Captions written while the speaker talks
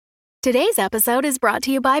Today's episode is brought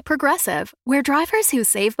to you by Progressive, where drivers who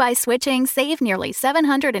save by switching save nearly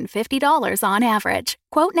 $750 on average.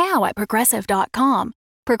 Quote now at Progressive.com.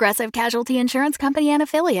 Progressive Casualty Insurance Company and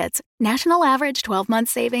Affiliates. National average 12-month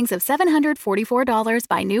savings of $744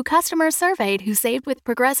 by new customers surveyed who saved with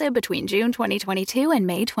Progressive between June 2022 and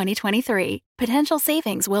May 2023. Potential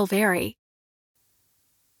savings will vary.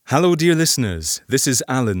 Hello, dear listeners. This is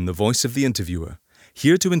Alan, the voice of the interviewer,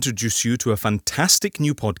 here to introduce you to a fantastic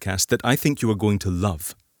new podcast that I think you are going to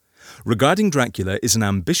love. Regarding Dracula is an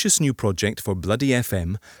ambitious new project for Bloody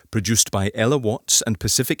FM, produced by Ella Watts and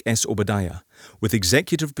Pacific S. Obadiah, with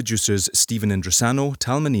executive producers Stephen Indrisano,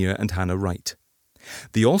 Tal Muneer and Hannah Wright.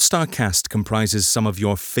 The all-star cast comprises some of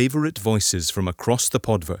your favourite voices from across the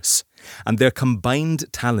podverse, and their combined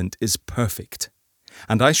talent is perfect.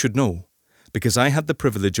 And I should know, because I had the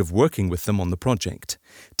privilege of working with them on the project,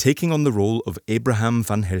 taking on the role of Abraham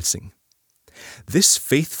Van Helsing. This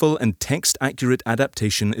faithful and text-accurate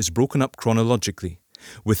adaptation is broken up chronologically,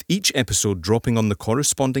 with each episode dropping on the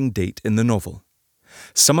corresponding date in the novel.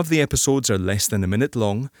 Some of the episodes are less than a minute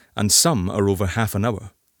long, and some are over half an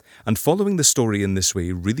hour. And following the story in this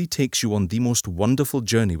way really takes you on the most wonderful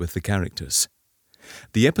journey with the characters.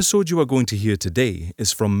 The episode you are going to hear today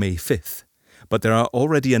is from May 5th, but there are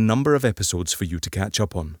already a number of episodes for you to catch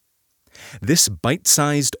up on. This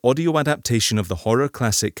bite-sized audio adaptation of the horror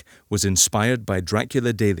classic was inspired by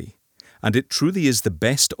Dracula Daily, and it truly is the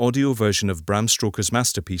best audio version of Bram Stoker's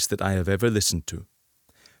masterpiece that I have ever listened to.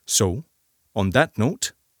 So, on that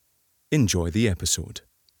note, enjoy the episode.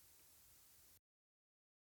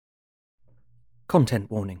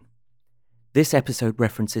 Content warning. This episode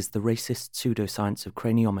references the racist pseudoscience of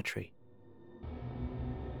craniometry.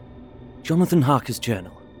 Jonathan Harker's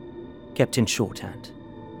journal, kept in shorthand.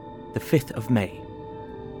 The 5th of May.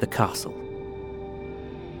 The Castle.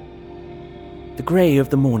 The grey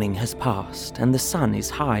of the morning has passed, and the sun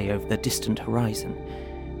is high over the distant horizon,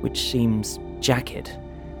 which seems jagged.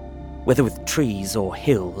 Whether with trees or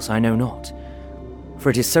hills, I know not,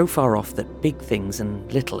 for it is so far off that big things and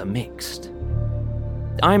little are mixed.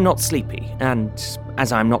 I am not sleepy, and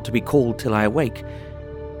as I am not to be called till I awake,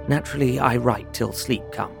 naturally I write till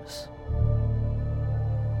sleep comes.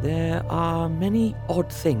 There are many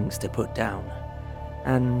odd things to put down,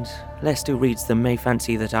 and lest who reads them may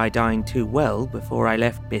fancy that I dined too well before I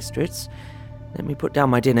left Bistritz, let me put down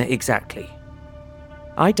my dinner exactly.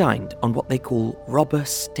 I dined on what they call robber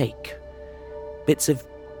steak. Bits of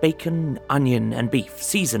bacon, onion and beef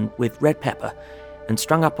seasoned with red pepper and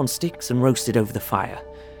strung up on sticks and roasted over the fire,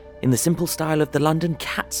 in the simple style of the London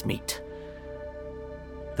cat's meat.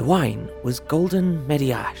 The wine was golden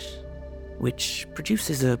mediache, which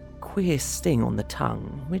produces a queer sting on the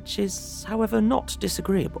tongue, which is, however, not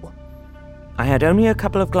disagreeable. I had only a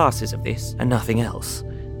couple of glasses of this and nothing else.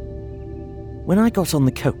 When I got on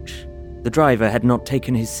the coach, the driver had not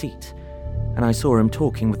taken his seat, and I saw him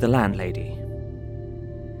talking with the landlady.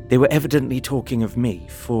 They were evidently talking of me,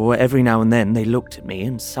 for every now and then they looked at me,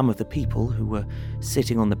 and some of the people who were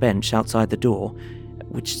sitting on the bench outside the door,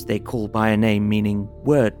 which they call by a name meaning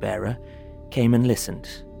word-bearer, came and listened,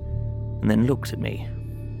 and then looked at me,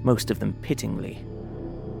 most of them pityingly.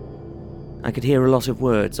 I could hear a lot of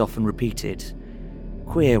words often repeated,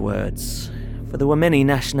 queer words, for there were many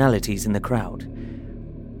nationalities in the crowd.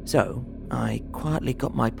 So I quietly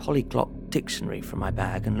got my polyglot dictionary from my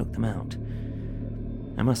bag and looked them out.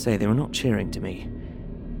 I must say they were not cheering to me,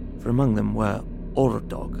 for among them were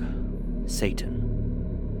Ordog,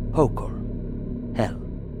 Satan, Pokor, Hell,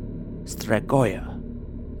 Stregoya,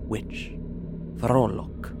 Witch,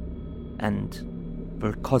 Varolok, and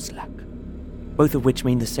Verkozlak, both of which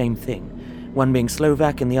mean the same thing, one being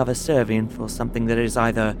Slovak and the other Serbian for something that is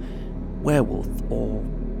either werewolf or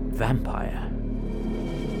vampire.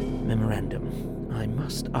 Memorandum: I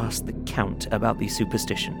must ask the Count about these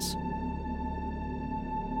superstitions.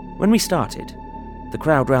 When we started, the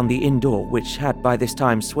crowd round the inn door, which had by this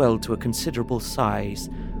time swelled to a considerable size,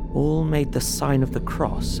 all made the sign of the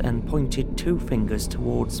cross and pointed 2 fingers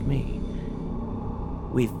towards me.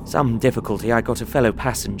 With some difficulty I got a fellow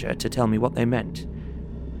passenger to tell me what they meant.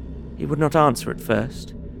 He would not answer at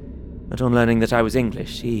first, but on learning that I was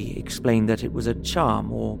English, he explained that it was a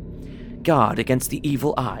charm or guard against the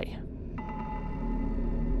evil eye.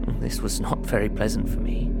 This was not very pleasant for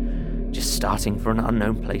me, just starting for an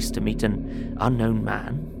unknown place to meet an unknown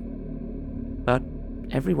man. But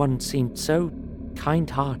everyone seemed so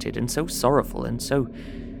kind-hearted and so sorrowful and so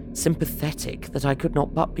sympathetic that I could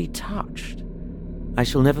not but be touched. I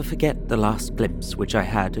shall never forget the last glimpse which I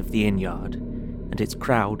had of the inn yard and its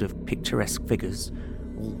crowd of picturesque figures,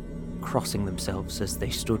 all crossing themselves as they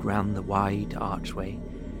stood round the wide archway,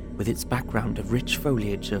 with its background of rich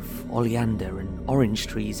foliage of oleander and orange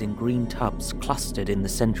trees in green tubs clustered in the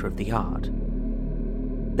centre of the yard.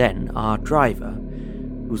 Then our driver,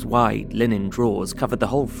 whose wide linen drawers covered the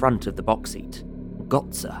whole front of the box seat,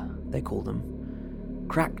 Gotza, they call them,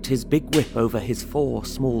 cracked his big whip over his 4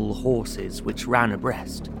 small horses which ran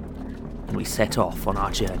abreast, and we set off on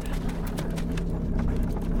our journey.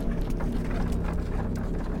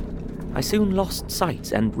 I soon lost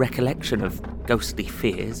sight and recollection of ghostly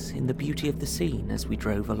fears in the beauty of the scene as we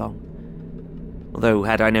drove along. Although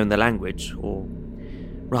had I known the language, or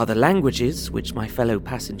rather languages which my fellow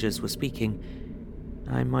passengers were speaking,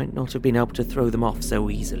 I might not have been able to throw them off so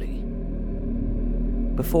easily.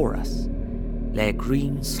 Before us lay a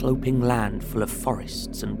green sloping land full of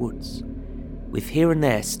forests and woods, with here and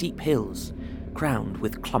there steep hills crowned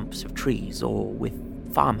with clumps of trees or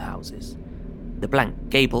with farmhouses, the blank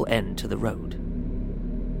gable end to the road.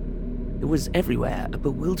 There was everywhere a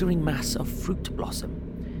bewildering mass of fruit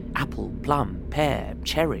blossom, apple, plum, pear,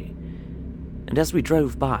 cherry, and as we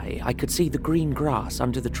drove by, I could see the green grass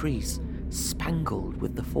under the trees spangled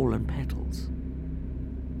with the fallen petals.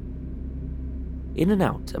 In and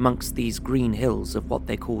out amongst these green hills of what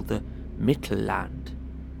they called the Mittelland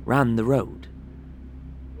ran the road,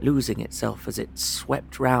 losing itself as it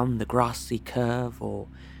swept round the grassy curve or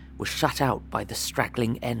was shut out by the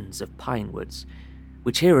straggling ends of pine woods,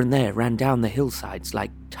 which here and there ran down the hillsides like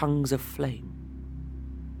tongues of flame.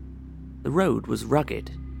 The road was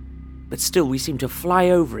rugged, but still we seemed to fly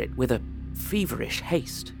over it with a feverish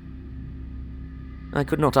haste. I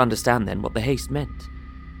could not understand then what the haste meant,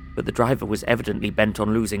 but the driver was evidently bent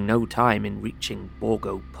on losing no time in reaching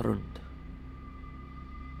Borgo Prund.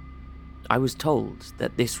 I was told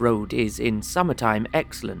that this road is in summertime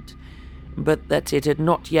excellent, but that it had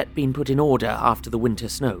not yet been put in order after the winter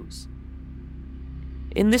snows.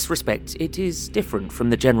 In this respect, it is different from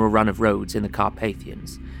the general run of roads in the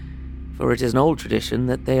Carpathians, for it is an old tradition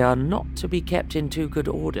that they are not to be kept in too good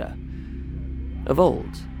order. Of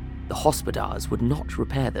old, the hospodars would not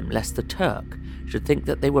repair them lest the Turk should think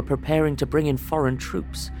that they were preparing to bring in foreign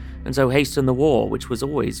troops, and so hasten the war which was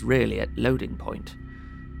always really at loading point.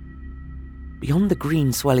 Beyond the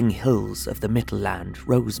green swelling hills of the Mittelland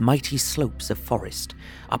rose mighty slopes of forest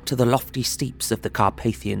up to the lofty steeps of the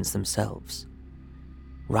Carpathians themselves.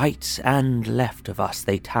 Right and left of us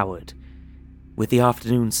they towered, with the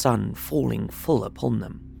afternoon sun falling full upon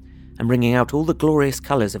them, and bringing out all the glorious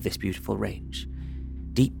colours of this beautiful range,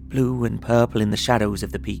 deep blue and purple in the shadows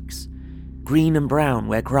of the peaks, green and brown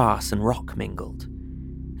where grass and rock mingled,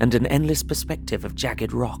 and an endless perspective of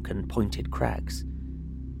jagged rock and pointed crags,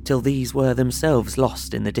 till these were themselves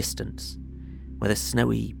lost in the distance, where the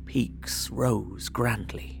snowy peaks rose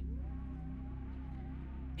grandly.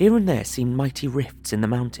 Here and there seemed mighty rifts in the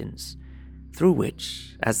mountains, through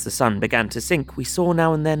which, as the sun began to sink, we saw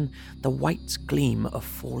now and then the white gleam of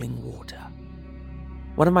falling water.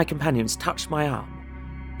 One of my companions touched my arm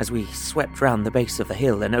as we swept round the base of the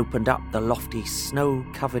hill and opened up the lofty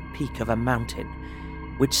snow-covered peak of a mountain,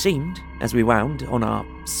 which seemed, as we wound on our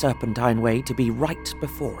serpentine way, to be right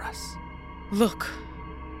before us. Look,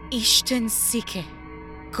 Ishten Sike,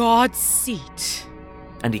 God's seat.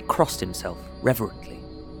 And he crossed himself reverently.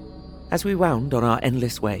 As we wound on our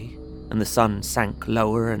endless way, and the sun sank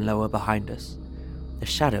lower and lower behind us, the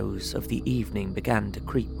shadows of the evening began to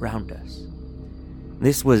creep round us.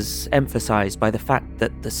 This was emphasized by the fact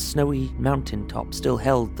that the snowy mountaintop still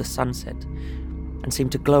held the sunset, and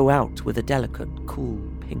seemed to glow out with a delicate, cool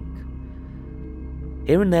pink.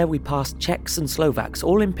 Here and there we passed Czechs and Slovaks,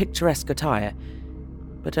 all in picturesque attire,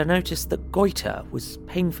 but I noticed that goiter was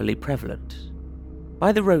painfully prevalent.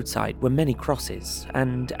 By the roadside were many crosses,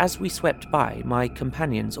 and as we swept by, my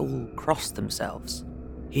companions all crossed themselves.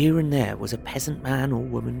 Here and there was a peasant man or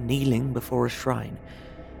woman kneeling before a shrine,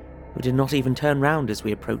 who did not even turn round as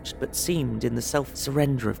we approached, but seemed in the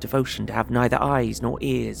self-surrender of devotion to have neither eyes nor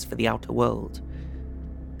ears for the outer world.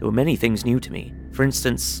 There were many things new to me, for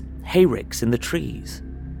instance, hayricks in the trees,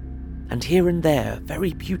 and here and there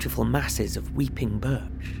very beautiful masses of weeping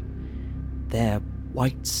birch, their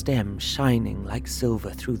white stems shining like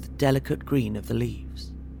silver through the delicate green of the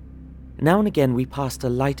leaves. Now and again we passed a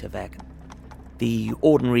Leiterwagen, the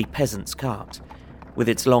ordinary peasant's cart, with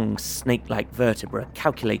its long snake-like vertebra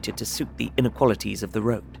calculated to suit the inequalities of the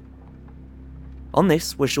road. On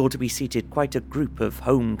this were sure to be seated quite a group of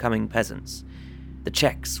home-coming peasants, the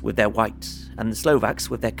Czechs with their white, and the Slovaks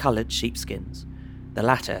with their coloured sheepskins, the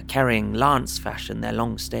latter carrying lance-fashion their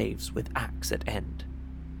long staves with axe at end.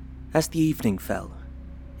 As the evening fell,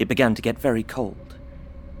 it began to get very cold,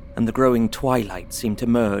 and the growing twilight seemed to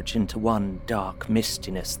merge into one dark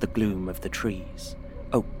mistiness the gloom of the trees,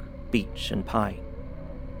 oak, beech and pine.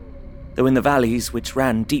 Though in the valleys which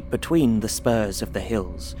ran deep between the spurs of the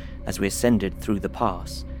hills as we ascended through the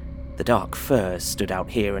pass, the dark firs stood out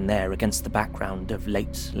here and there against the background of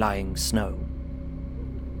late-lying snow.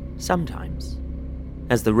 Sometimes,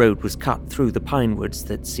 as the road was cut through the pine woods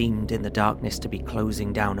that seemed in the darkness to be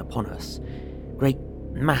closing down upon us, great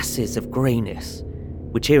masses of greyness,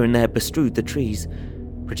 which here and there bestrewed the trees,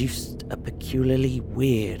 produced a peculiarly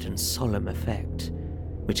weird and solemn effect,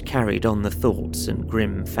 which carried on the thoughts and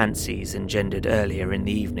grim fancies engendered earlier in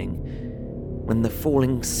the evening, when the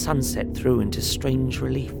falling sunset threw into strange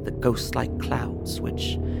relief the ghost-like clouds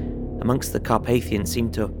which, amongst the Carpathians,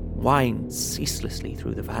 seemed to wind ceaselessly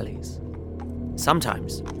through the valleys.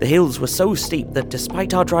 Sometimes the hills were so steep that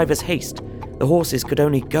despite our driver's haste, the horses could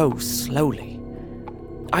only go slowly.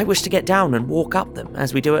 I wished to get down and walk up them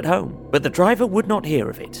as we do at home, but the driver would not hear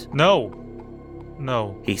of it. No,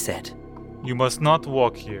 he said. You must not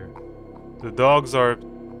walk here. The dogs are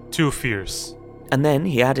too fierce. And then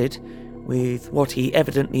he added, with what he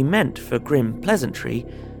evidently meant for grim pleasantry,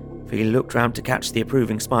 for he looked round to catch the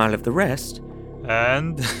approving smile of the rest,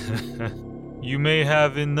 and you may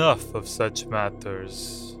have enough of such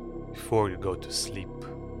matters before you go to sleep.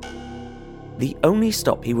 The only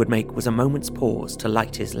stop he would make was a moment's pause to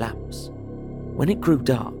light his lamps. When it grew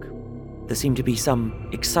dark, there seemed to be some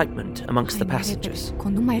excitement amongst the passengers,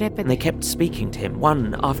 and they kept speaking to him,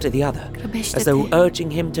 one after the other, as though urging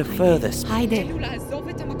him to further speak.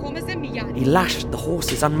 He lashed the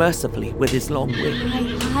horses unmercifully with his long whip,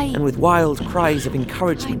 and with wild cries of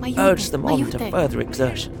encouragement urged them on to further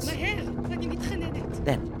exertions.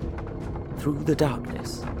 Then, through the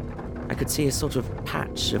darkness, I could see a sort of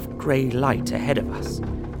patch of grey light ahead of us,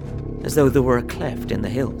 as though there were a cleft in the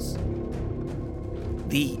hills.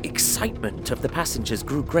 The excitement of the passengers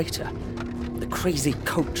grew greater. The crazy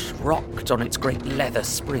coach rocked on its great leather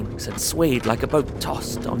springs and swayed like a boat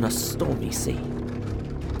tossed on a stormy sea.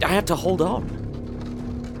 I had to hold on.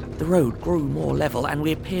 The road grew more level and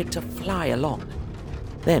we appeared to fly along.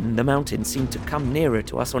 Then the mountains seemed to come nearer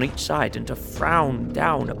to us on each side and to frown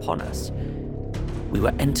down upon us. We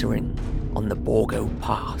were entering on the Borgo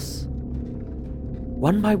Pass.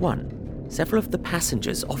 One by one, several of the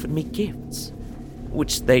passengers offered me gifts,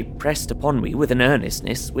 which they pressed upon me with an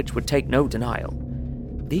earnestness which would take no denial.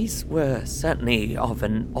 These were certainly of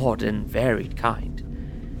an odd and varied kind,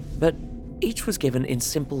 but each was given in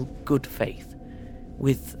simple good faith,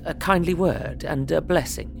 with a kindly word and a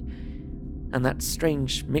blessing, and that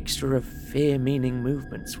strange mixture of fear-meaning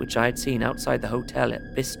movements which I had seen outside the hotel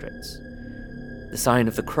at Bistritz, the sign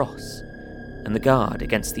of the cross, and the guard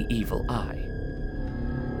against the evil eye.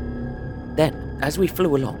 Then, as we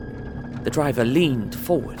flew along, the driver leaned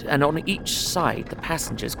forward, and on each side the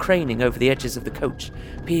passengers, craning over the edges of the coach,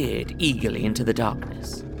 peered eagerly into the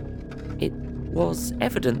darkness. It was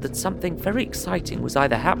evident that something very exciting was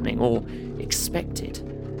either happening or expected.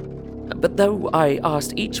 But though I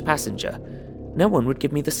asked each passenger, no one would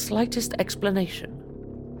give me the slightest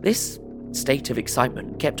explanation. This state of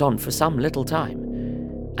excitement kept on for some little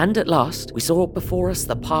time, and at last we saw before us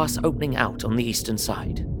the pass opening out on the eastern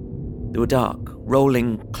side. There were dark,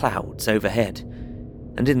 rolling clouds overhead,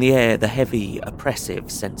 and in the air the heavy,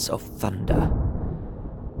 oppressive sense of thunder.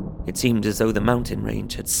 It seemed as though the mountain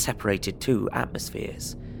range had separated two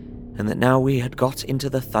atmospheres, and that now we had got into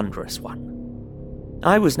the thunderous one.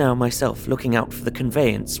 I was now myself looking out for the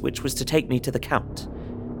conveyance which was to take me to the Count.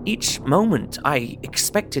 Each moment I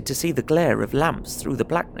expected to see the glare of lamps through the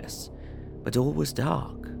blackness, but all was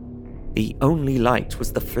dark. The only light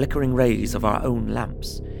was the flickering rays of our own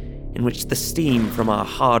lamps, in which the steam from our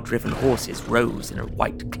hard-driven horses rose in a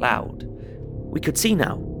white cloud. We could see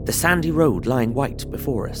now the sandy road lying white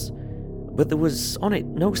before us, but there was on it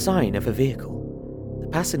no sign of a vehicle. The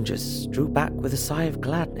passengers drew back with a sigh of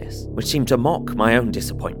gladness, which seemed to mock my own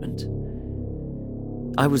disappointment.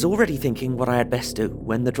 I was already thinking what I had best do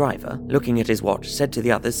when the driver, looking at his watch, said to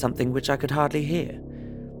the others something which I could hardly hear.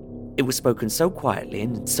 It was spoken so quietly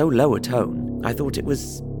and in so low a tone, I thought it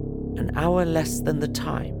was an hour less than the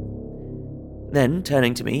time. Then,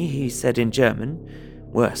 turning to me, he said in German,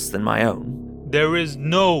 worse than my own, "There is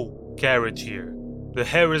no carriage here. The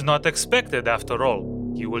hare is not expected after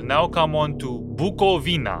all. He will now come on to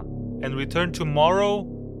Bukovina and return tomorrow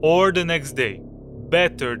or the next day.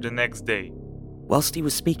 Better the next day." Whilst he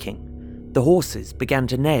was speaking, the horses began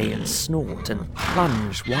to neigh and snort and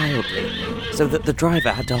plunge wildly, so that the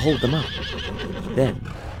driver had to hold them up. Then,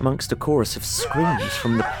 amongst a chorus of screams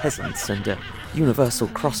from the peasants and a universal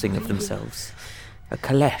crossing of themselves, a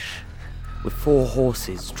caleche with 4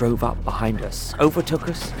 horses drove up behind us, overtook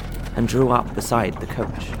us, and drew up beside the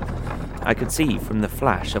coach. I could see from the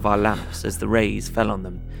flash of our lamps as the rays fell on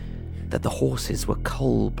them that the horses were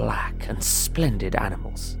coal-black and splendid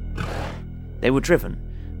animals. They were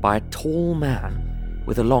driven by a tall man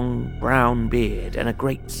with a long brown beard and a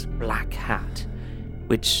great black hat,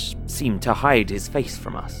 which seemed to hide his face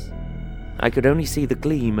from us. I could only see the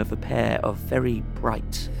gleam of a pair of very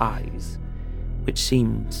bright eyes, which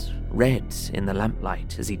seemed red in the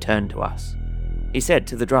lamplight as he turned to us. He said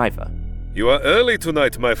to the driver, "You are early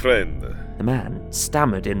tonight, my friend." The man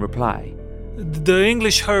stammered in reply, The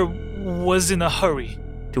English her was in a hurry.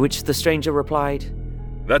 to which the stranger replied,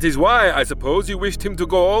 "That is why I suppose you wished him to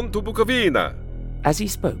go on to Bukovina." As he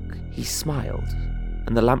spoke, he smiled,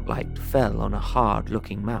 and the lamplight fell on a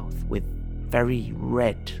hard-looking mouth with very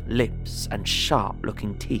red lips and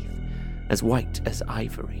sharp-looking teeth, as white as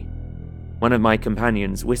ivory. One of my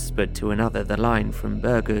companions whispered to another the line from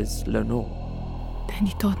Berger's Lenore, Denn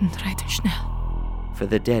die Toten reiten schnell. for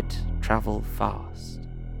the dead travel fast.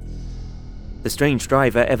 The strange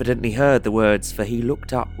driver evidently heard the words, for he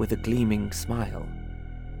looked up with a gleaming smile.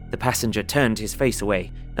 The passenger turned his face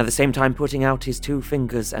away, at the same time putting out his 2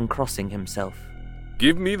 fingers and crossing himself.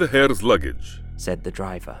 "Give me the Herr's luggage," said the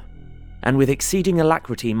driver. And with exceeding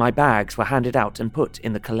alacrity my bags were handed out and put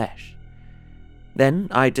in the caleche. Then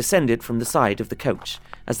I descended from the side of the coach,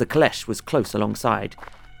 as the caleche was close alongside,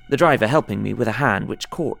 the driver helping me with a hand which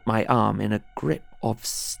caught my arm in a grip of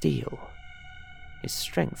steel. His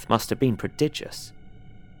strength must have been prodigious.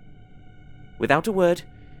 Without a word,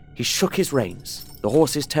 he shook his reins, the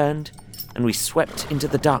horses turned, and we swept into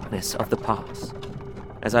the darkness of the pass.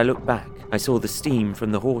 As I looked back, I saw the steam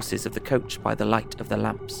from the horses of the coach by the light of the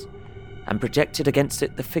lamps, and projected against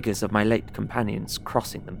it the figures of my late companions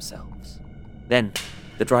crossing themselves. Then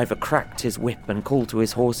the driver cracked his whip and called to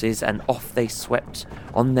his horses, and off they swept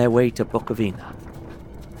on their way to Bukovina.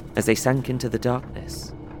 As they sank into the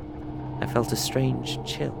darkness, I felt a strange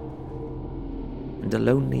chill, and a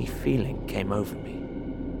lonely feeling came over me.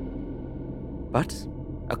 But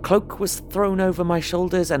a cloak was thrown over my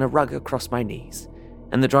shoulders and a rug across my knees,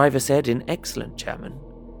 and the driver said in excellent German,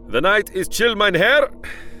 "The night is chill, mein Herr,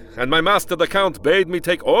 and my master the Count bade me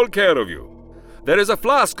take all care of you. There is a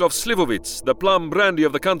flask of Slivovitz, the plum brandy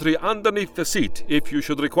of the country, underneath the seat, if you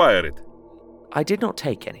should require it." I did not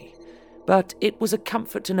take any, but it was a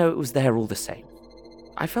comfort to know it was there all the same.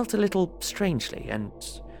 I felt a little strangely and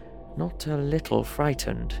not a little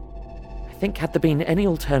frightened. I think had there been any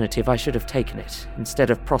alternative, I should have taken it, instead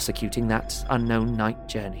of prosecuting that unknown night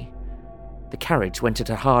journey. The carriage went at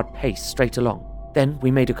a hard pace straight along. Then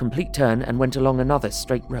we made a complete turn and went along another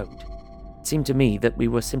straight road. It seemed to me that we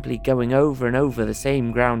were simply going over and over the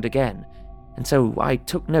same ground again, and so I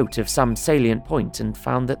took note of some salient point and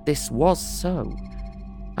found that this was so.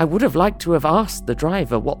 I would have liked to have asked the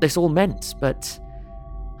driver what this all meant, but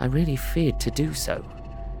I really feared to do so,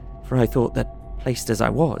 for I thought that, placed as I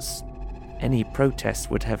was, any protest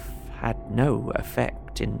would have had no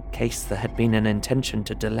effect in case there had been an intention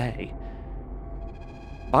to delay.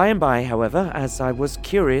 By and by, however, as I was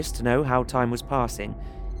curious to know how time was passing,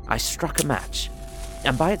 I struck a match,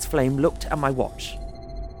 and by its flame looked at my watch.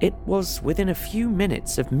 It was within a few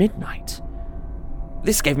minutes of midnight.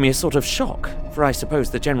 This gave me a sort of shock, for I suppose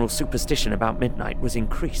the general superstition about midnight was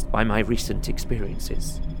increased by my recent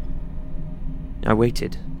experiences. I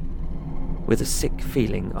waited, with a sick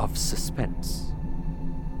feeling of suspense.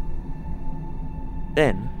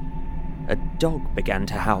 Then, a dog began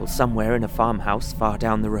to howl somewhere in a farmhouse far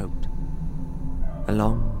down the road. A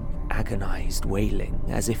long, agonized wailing,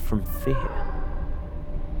 as if from fear.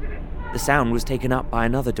 The sound was taken up by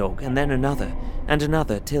another dog, and then another, and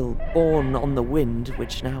another, till, borne on the wind,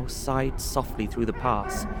 which now sighed softly through the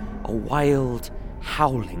pass, a wild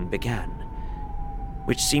howling began,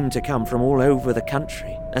 which seemed to come from all over the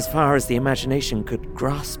country, as far as the imagination could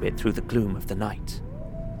grasp it through the gloom of the night.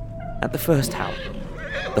 At the first howl,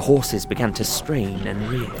 the horses began to strain and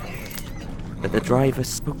rear, but the driver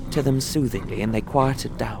spoke to them soothingly, and they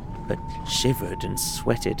quieted down, but shivered and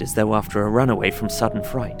sweated as though after a runaway from sudden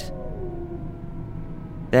fright.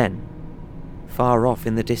 Then, far off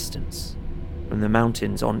in the distance, from the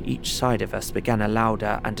mountains on each side of us began a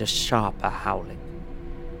louder and a sharper howling.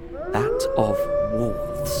 That of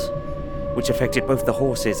wolves, which affected both the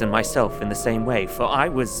horses and myself in the same way, for I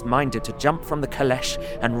was minded to jump from the caleche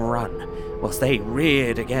and run, whilst they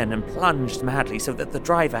reared again and plunged madly, so that the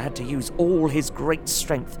driver had to use all his great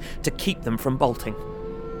strength to keep them from bolting.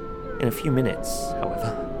 In a few minutes,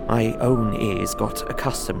 however, my own ears got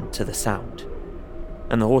accustomed to the sound,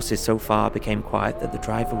 and the horses so far became quiet that the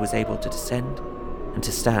driver was able to descend and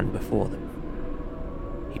to stand before them.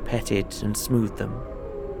 He petted and smoothed them,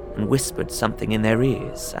 and whispered something in their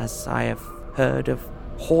ears, as I have heard of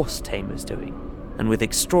horse tamers doing, and with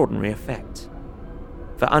extraordinary effect.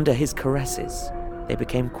 For under his caresses, they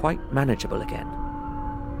became quite manageable again,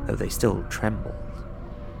 though they still trembled.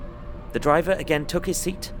 The driver again took his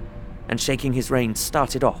seat, and shaking his reins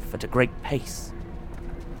started off at a great pace.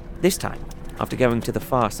 This time, after going to the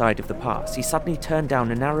far side of the pass, he suddenly turned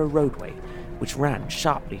down a narrow roadway which ran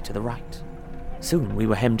sharply to the right. Soon we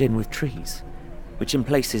were hemmed in with trees, which in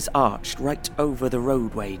places arched right over the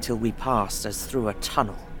roadway till we passed as through a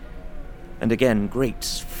tunnel. And again great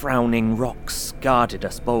frowning rocks guarded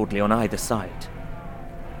us boldly on either side.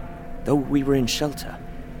 Though we were in shelter,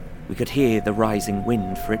 we could hear the rising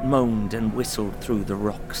wind, for it moaned and whistled through the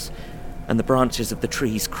rocks, and the branches of the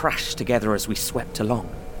trees crashed together as we swept along.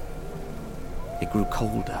 It grew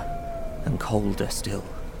colder and colder still,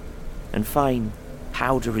 and fine,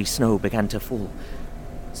 powdery snow began to fall,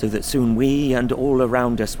 so that soon we and all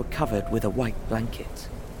around us were covered with a white blanket.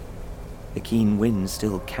 The keen wind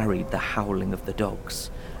still carried the howling of the dogs,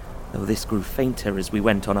 though this grew fainter as we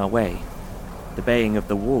went on our way. The baying of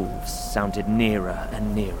the wolves sounded nearer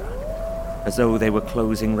and nearer, as though they were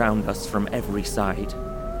closing round us from every side.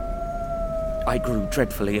 I grew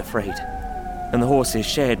dreadfully afraid, and the horses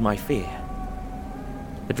shared my fear.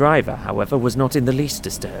 The driver, however, was not in the least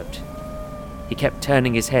disturbed. He kept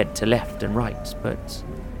turning his head to left and right, but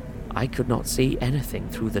I could not see anything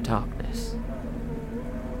through the darkness.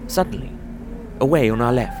 Suddenly, away on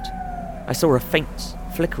our left, I saw a faint,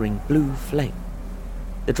 flickering blue flame.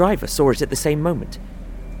 The driver saw it at the same moment.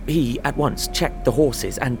 He at once checked the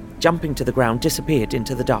horses and, jumping to the ground, disappeared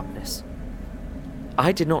into the darkness.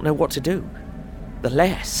 I did not know what to do, the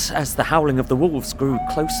less as the howling of the wolves grew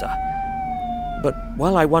closer. But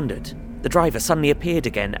while I wondered, the driver suddenly appeared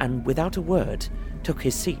again and, without a word, took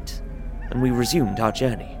his seat, and we resumed our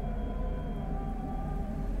journey.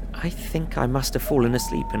 I think I must have fallen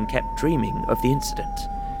asleep and kept dreaming of the incident,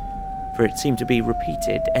 for it seemed to be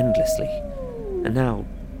repeated endlessly, and now,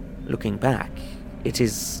 looking back, it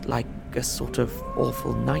is like a sort of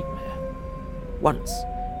awful nightmare. Once,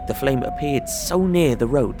 the flame appeared so near the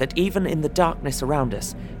road that even in the darkness around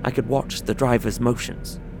us, I could watch the driver's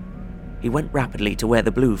motions. He went rapidly to where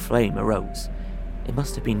the blue flame arose. It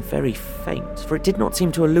must have been very faint, for it did not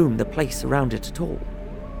seem to illumine the place around it at all,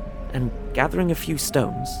 and gathering a few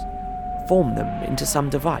stones, formed them into some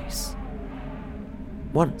device.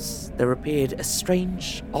 Once there appeared a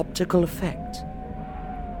strange optical effect.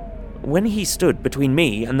 When he stood between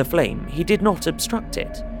me and the flame, he did not obstruct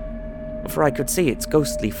it, for I could see its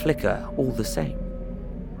ghostly flicker all the same.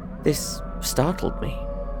 This startled me,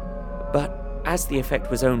 but as the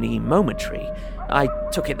effect was only momentary, I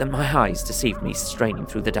took it that my eyes deceived me straining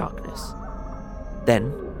through the darkness.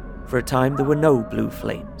 Then, for a time, there were no blue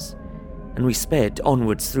flames, and we sped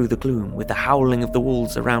onwards through the gloom with the howling of the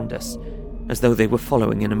wolves around us, as though they were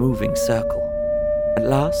following in a moving circle. At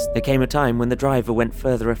last, there came a time when the driver went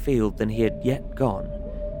further afield than he had yet gone,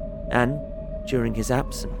 and, during his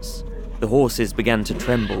absence, the horses began to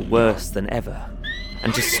tremble worse than ever,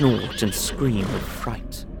 and to snort and scream with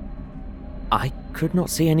fright. I could not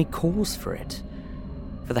see any cause for it,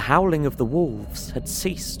 for the howling of the wolves had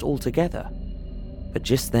ceased altogether. But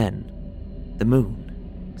just then, the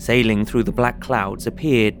moon, sailing through the black clouds,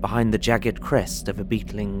 appeared behind the jagged crest of a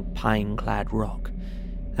beetling, pine-clad rock,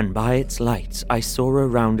 and by its light I saw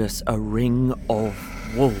around us a ring of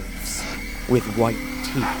wolves, with white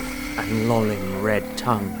teeth and lolling red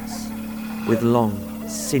tongues, with long,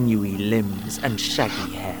 sinewy limbs and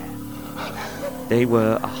shaggy hair. They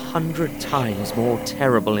were 100 times more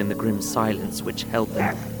terrible in the grim silence which held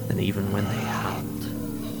them than even when they howled.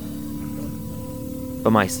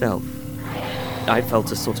 For myself, I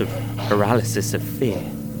felt a sort of paralysis of fear.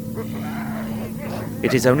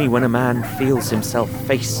 It is only when a man feels himself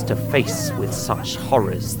face to face with such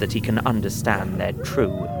horrors that he can understand their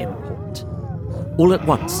true import. All at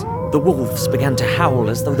once, the wolves began to howl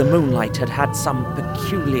as though the moonlight had had some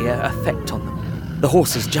peculiar effect on them. The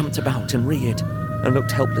horses jumped about and reared, and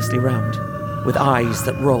looked helplessly round, with eyes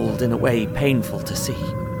that rolled in a way painful to see.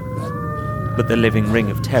 But the living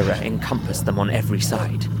ring of terror encompassed them on every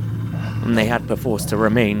side, and they had perforce to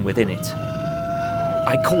remain within it.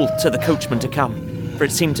 I called to the coachman to come, for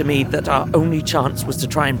it seemed to me that our only chance was to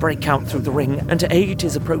try and break out through the ring, and to aid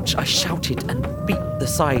his approach I shouted and beat the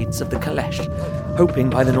sides of the caleche,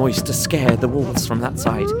 hoping by the noise to scare the wolves from that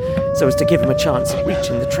side, so as to give him a chance of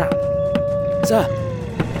reaching the trap. "Sir,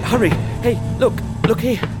 hurry! Hey, look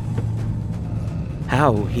here!"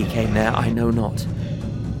 How he came there I know not,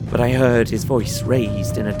 but I heard his voice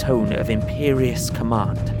raised in a tone of imperious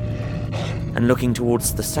command. and looking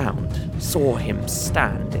towards the sound, saw him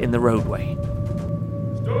stand in the roadway.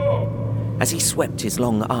 Stop! As he swept his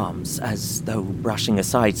long arms, as though brushing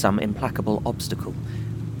aside some implacable obstacle,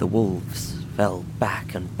 the wolves fell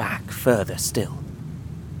back and back further still.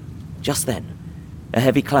 Just then, a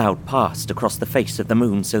heavy cloud passed across the face of the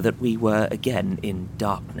moon so that we were again in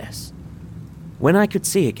darkness. When I could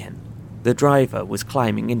see again, the driver was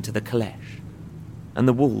climbing into the caleche, and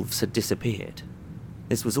the wolves had disappeared.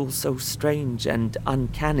 This was all so strange and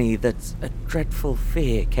uncanny that a dreadful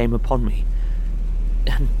fear came upon me,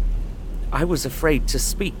 and I was afraid to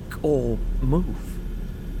speak or move.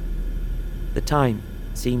 The time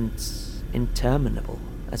seemed interminable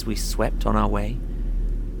as we swept on our way,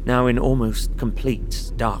 now in almost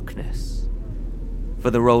complete darkness, for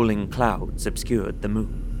the rolling clouds obscured the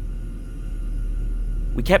moon.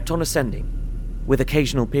 We kept on ascending, with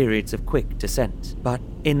occasional periods of quick descent, but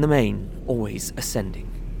in the main, always ascending.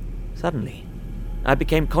 Suddenly, I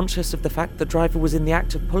became conscious of the fact the driver was in the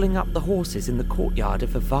act of pulling up the horses in the courtyard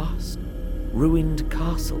of a vast, ruined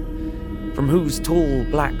castle, from whose tall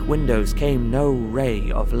black windows came no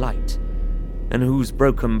ray of light, and whose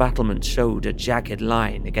broken battlements showed a jagged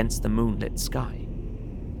line against the moonlit sky.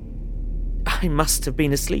 I must have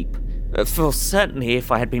been asleep, for certainly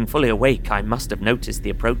if I had been fully awake, I must have noticed the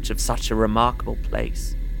approach of such a remarkable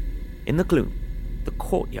place. In the gloom, the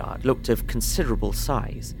courtyard looked of considerable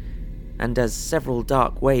size, and as several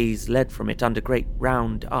dark ways led from it under great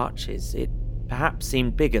round arches, it perhaps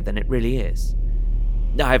seemed bigger than it really is.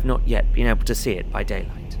 I have not yet been able to see it by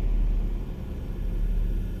daylight.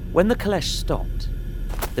 When the caleche stopped,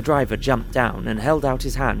 the driver jumped down and held out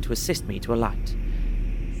his hand to assist me to alight.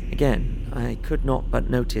 Again, I could not but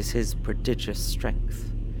notice his prodigious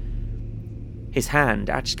strength. His hand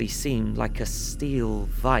actually seemed like a steel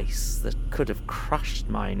vice that could have crushed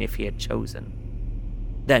mine if he had chosen.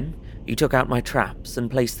 Then he took out my traps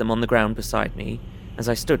and placed them on the ground beside me as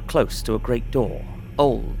I stood close to a great door,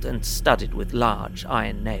 old and studded with large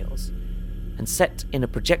iron nails, and set in a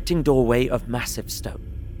projecting doorway of massive stone.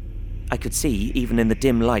 I could see, even in the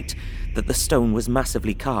dim light, that the stone was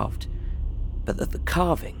massively carved, but that the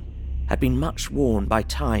carving had been much worn by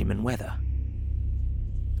time and weather.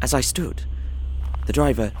 As I stood, the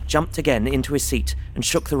driver jumped again into his seat and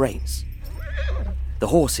shook the reins. The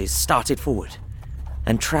horses started forward,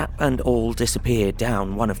 and trap and all disappeared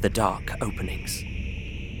down one of the dark openings.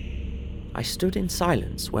 I stood in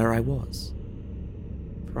silence where I was,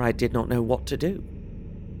 for I did not know what to do.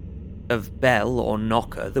 Of bell or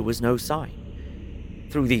knocker there was no sign.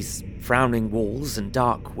 Through these frowning walls and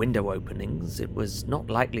dark window openings, it was not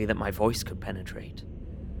likely that my voice could penetrate.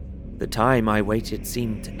 The time I waited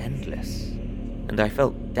seemed endless, and I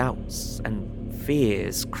felt doubts and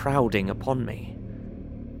fears crowding upon me.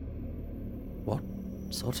 What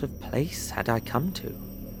sort of place had I come to?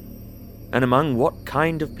 And among what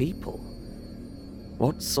kind of people?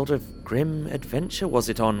 What sort of grim adventure was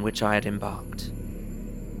it on which I had embarked?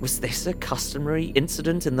 Was this a customary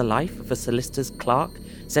incident in the life of a solicitor's clerk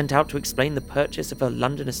sent out to explain the purchase of a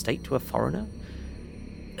London estate to a foreigner?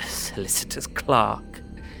 A solicitor's clerk.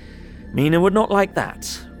 Mina would not like that.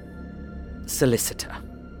 Solicitor.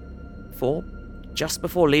 For, just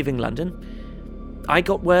before leaving London, I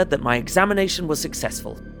got word that my examination was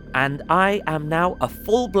successful, and I am now a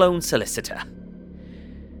full-blown solicitor.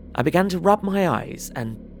 I began to rub my eyes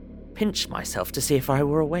and pinch myself to see if I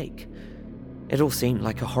were awake. It all seemed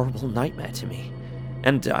like a horrible nightmare to me,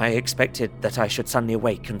 and I expected that I should suddenly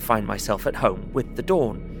awake and find myself at home, with the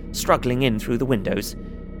dawn struggling in through the windows,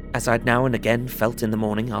 as I'd now and again felt in the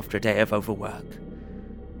morning after a day of overwork.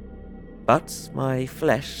 But my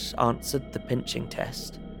flesh answered the pinching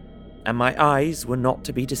test, and my eyes were not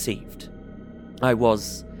to be deceived. I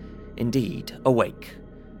was, indeed, awake,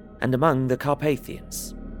 and among the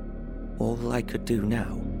Carpathians. All I could do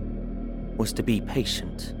now was to be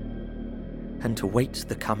patient and to wait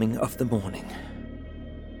the coming of the morning.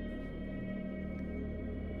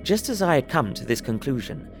 Just as I had come to this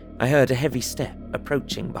conclusion, I heard a heavy step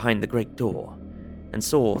approaching behind the great door, and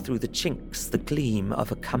saw through the chinks the gleam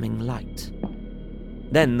of a coming light.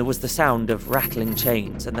 Then there was the sound of rattling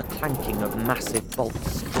chains and the clanking of massive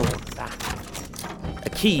bolts drawn back. A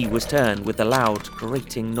key was turned with the loud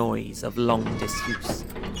grating noise of long disuse,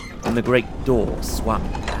 and the great door swung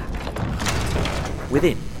back.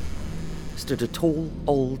 Within stood a tall,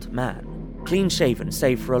 old man, clean-shaven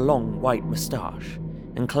save for a long white moustache,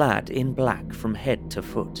 and clad in black from head to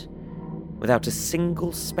foot, without a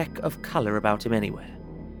single speck of colour about him anywhere.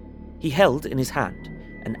 He held in his hand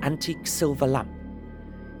an antique silver lamp,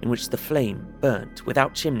 in which the flame burnt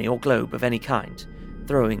without chimney or globe of any kind,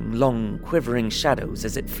 throwing long, quivering shadows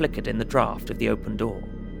as it flickered in the draught of the open door.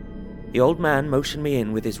 The old man motioned me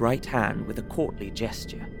in with his right hand with a courtly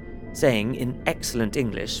gesture, saying in excellent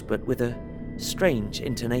English but with a strange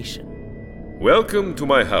intonation, "Welcome to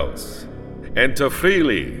my house. Enter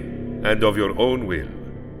freely and of your own will."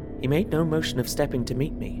 He made no motion of stepping to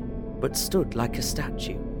meet me, but stood like a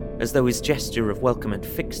statue, as though his gesture of welcome had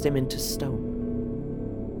fixed him into stone.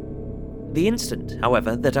 The instant,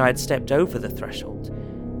 however, that I had stepped over the threshold,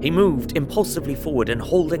 he moved impulsively forward and,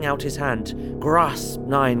 holding out his hand, grasped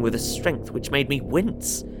mine with a strength which made me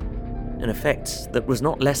wince, an effect that was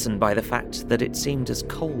not lessened by the fact that it seemed as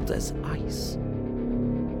cold as ice,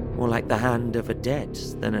 more like the hand of a dead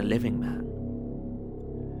than a living man.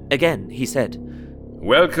 Again he said,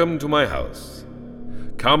 "Welcome to my house.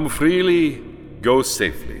 Come freely, go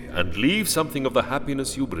safely, and leave something of the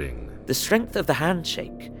happiness you bring." The strength of the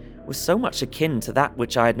handshake was so much akin to that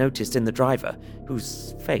which I had noticed in the driver,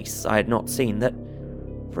 whose face I had not seen, that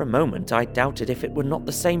for a moment I doubted if it were not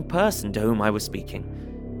the same person to whom I was speaking.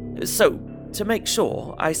 So, to make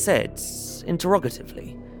sure, I said,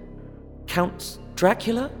 interrogatively, "Count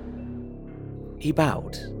Dracula?" He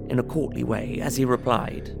bowed in a courtly way as he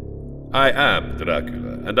replied, "I am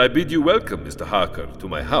Dracula, and I bid you welcome, Mr. Harker, to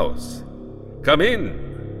my house. Come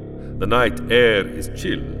in. The night air is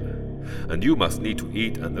chill, and you must need to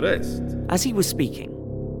eat and rest." As he was speaking,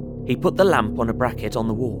 he put the lamp on a bracket on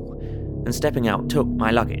the wall, and stepping out took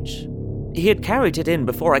my luggage. He had carried it in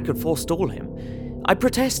before I could forestall him. I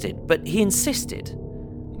protested, but he insisted.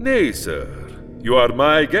 "Nay, sir, you are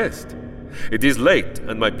my guest. It is late,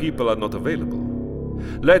 and my people are not available.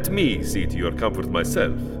 Let me see to your comfort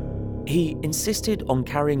myself." He insisted on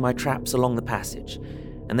carrying my traps along the passage,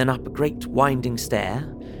 and then up a great winding stair,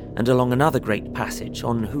 and along another great passage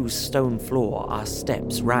on whose stone floor our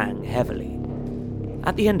steps rang heavily.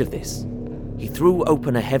 At the end of this, he threw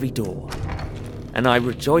open a heavy door, and I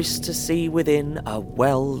rejoiced to see within a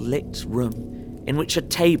well-lit room in which a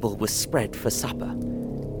table was spread for supper,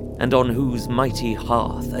 and on whose mighty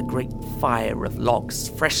hearth a great fire of logs,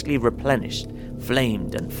 freshly replenished,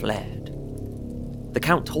 flamed and flared. The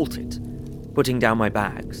Count halted, putting down my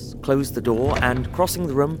bags, closed the door, and, crossing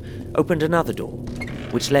the room, opened another door,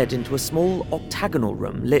 which led into a small octagonal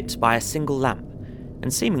room lit by a single lamp,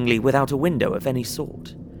 and seemingly without a window of any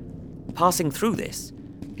sort. Passing through this,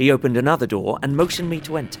 he opened another door and motioned me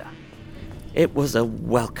to enter. It was a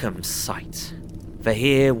welcome sight, for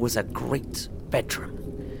here was a great bedroom,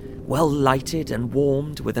 well lighted and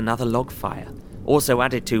warmed with another log fire, also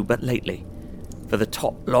added to but lately, for the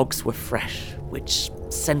top logs were fresh, which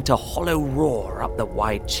sent a hollow roar up the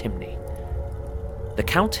wide chimney. The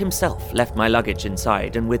Count himself left my luggage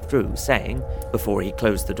inside and withdrew, saying, before he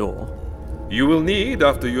closed the door, "You will need,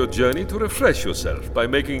 after your journey, to refresh yourself by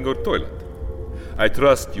making your toilet. I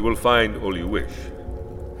trust you will find all you wish.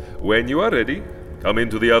 When you are ready, come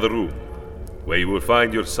into the other room, where you will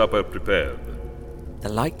find your supper prepared." The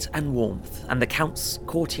light and warmth and the Count's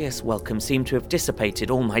courteous welcome seemed to have dissipated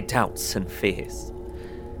all my doubts and fears.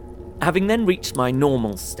 Having then reached my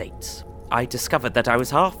normal state, I discovered that I was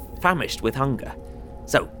half famished with hunger.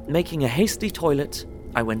 So, making a hasty toilet,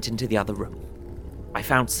 I went into the other room. I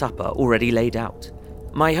found supper already laid out.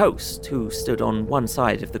 My host, who stood on one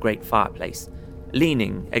side of the great fireplace,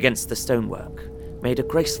 leaning against the stonework, made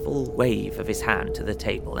a graceful wave of his hand to the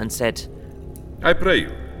table and said, "I pray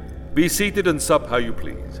you, be seated and sup how you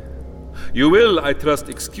please. You will, I trust,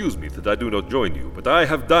 excuse me that I do not join you, but I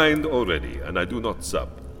have dined already, and I do not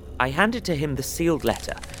sup." I handed to him the sealed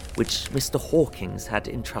letter which Mr. Hawkins had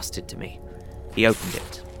entrusted to me. He opened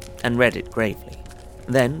it and read it gravely.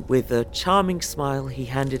 Then, with a charming smile, he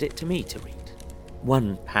handed it to me to read.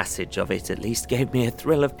 One passage of it, at least, gave me a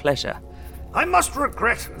thrill of pleasure. "I must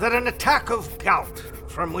regret that an attack of gout,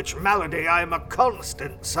 from which malady I am a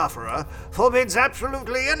constant sufferer, forbids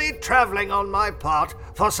absolutely any travelling on my part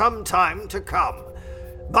for some time to come.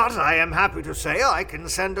 But I am happy to say I can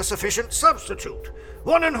send a sufficient substitute,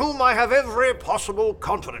 one in whom I have every possible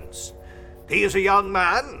confidence. He is a young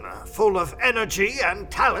man, full of energy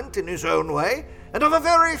and talent in his own way, and of a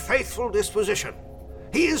very faithful disposition.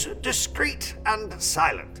 He is discreet and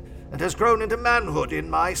silent, and has grown into manhood in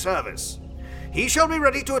my service. He shall be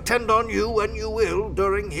ready to attend on you when you will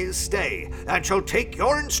during his stay, and shall take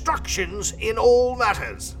your instructions in all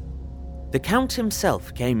matters." The Count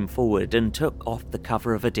himself came forward and took off the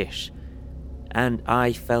cover of a dish, and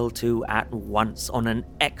I fell to at once on an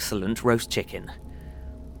excellent roast chicken.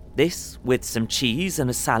 This, with some cheese and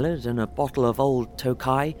a salad and a bottle of old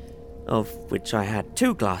Tokai, of which I had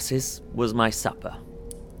 2 glasses, was my supper.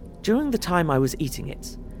 During the time I was eating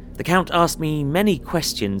it, the Count asked me many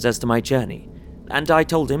questions as to my journey, and I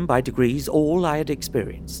told him by degrees all I had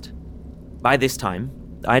experienced. By this time,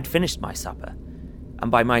 I had finished my supper, and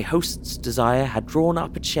by my host's desire had drawn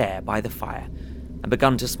up a chair by the fire and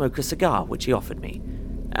begun to smoke a cigar which he offered me,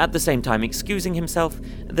 at the same time excusing himself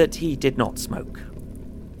that he did not smoke.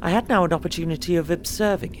 I had now an opportunity of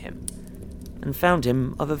observing him, and found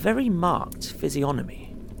him of a very marked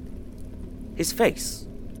physiognomy. His face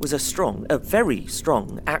was a very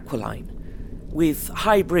strong aquiline, with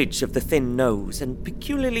high bridge of the thin nose and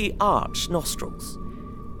peculiarly arched nostrils,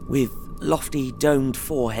 with lofty domed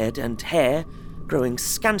forehead and hair growing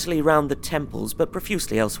scantily round the temples but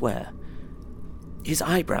profusely elsewhere. His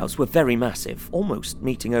eyebrows were very massive, almost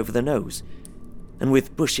meeting over the nose, and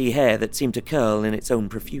with bushy hair that seemed to curl in its own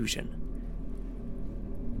profusion.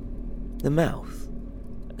 The mouth,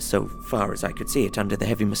 so far as I could see it under the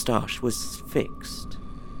heavy moustache, was fixed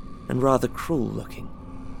and rather cruel-looking,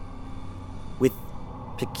 with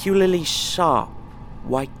peculiarly sharp,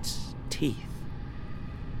 white teeth.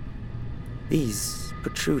 These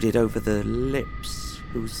protruded over the lips,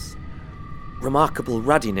 whose remarkable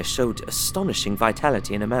ruddiness showed astonishing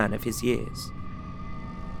vitality in a man of his years.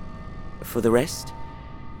 For the rest,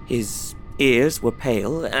 his ears were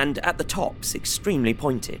pale and at the tops extremely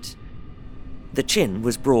pointed. The chin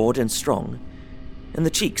was broad and strong, and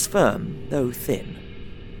the cheeks firm, though thin.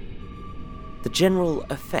 The general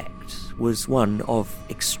effect was one of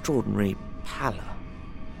extraordinary pallor.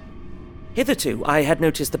 Hitherto I had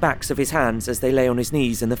noticed the backs of his hands as they lay on his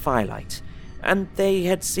knees in the firelight, and they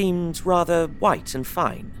had seemed rather white and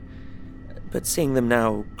fine. But seeing them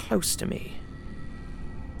now close to me,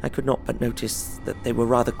 I could not but notice that they were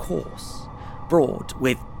rather coarse, broad,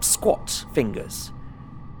 with squat fingers.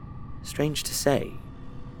 Strange to say,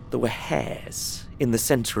 there were hairs in the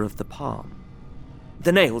centre of the palm.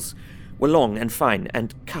 The nails were long and fine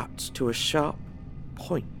and cut to a sharp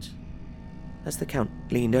point. As the Count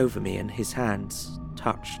leaned over me and his hands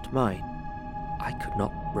touched mine, I could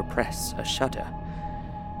not repress a shudder.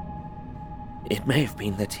 It may have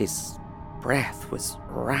been that his breath was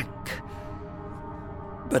rank,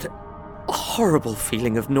 but a horrible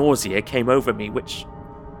feeling of nausea came over me which,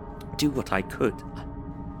 do what I could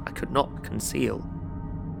not conceal.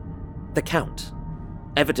 The Count,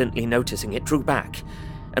 evidently noticing it, drew back,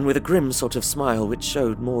 and with a grim sort of smile which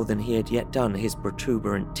showed more than he had yet done his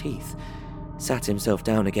protuberant teeth, sat himself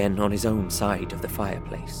down again on his own side of the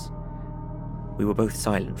fireplace. We were both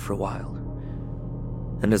silent for a while,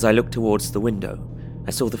 and as I looked towards the window,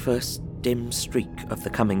 I saw the first dim streak of the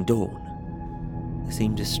coming dawn. There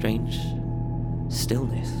seemed a strange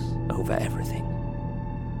stillness over everything.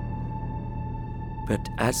 But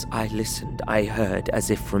as I listened, I heard,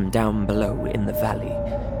 as if from down below in the valley,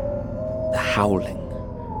 the howling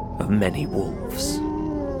of many wolves.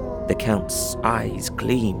 The Count's eyes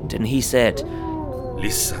gleamed, and he said,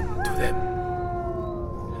 Listen to them.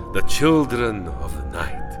 The children of the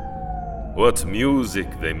night. What music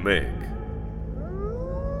they make.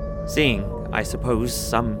 Seeing, I suppose,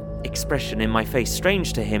 some expression in my face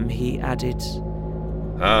strange to him, he added,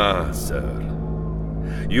 Ah, sir.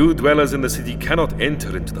 You dwellers in the city cannot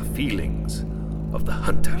enter into the feelings of the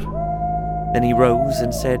hunter. Then he rose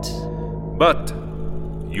and said, But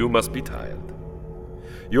you must be tired.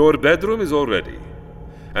 Your bedroom is all ready,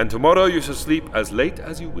 and tomorrow you shall sleep as late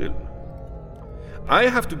as you will. I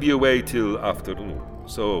have to be away till afternoon,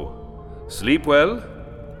 so sleep well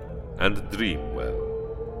and dream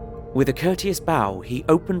well. With a courteous bow, he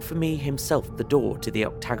opened for me himself the door to the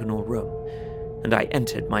octagonal room, and I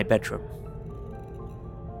entered my bedroom.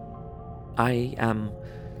 I am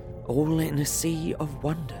all in a sea of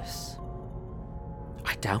wonders.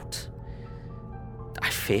 I doubt. I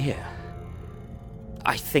fear.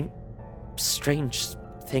 I think strange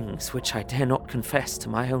things which I dare not confess to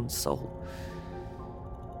my own soul.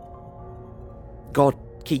 God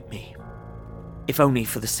keep me, if only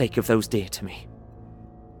for the sake of those dear to me.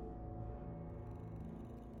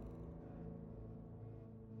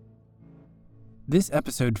 This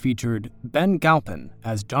episode featured Ben Galpin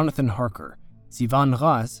as Jonathan Harker, Sivan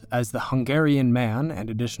Raz as the Hungarian man and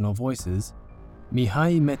additional voices,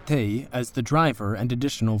 Mihai Metei as the driver and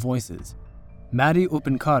additional voices, Mari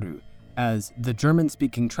Upenkaru as the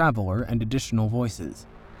German-speaking traveler and additional voices,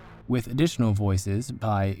 with additional voices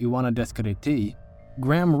by Ioana Descareti,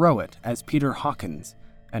 Graham Rowett as Peter Hawkins,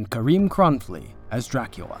 and Karim Kronfli as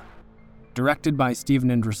Dracula. Directed by Stephen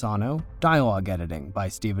Indrisano, dialogue editing by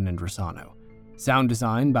Stephen Indrisano. Sound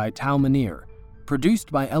design by Tal Manir,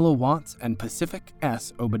 produced by Ella Watts and Pacific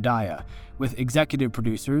S. Obadiah, with executive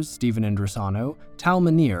producers Stephen Indrisano, Tal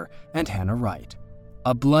Manir, and Hannah Wright.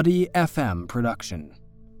 A Bloody FM production.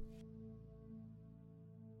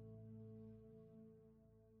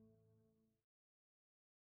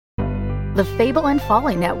 The Fable and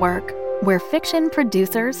Folly Network, where fiction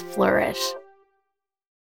producers flourish.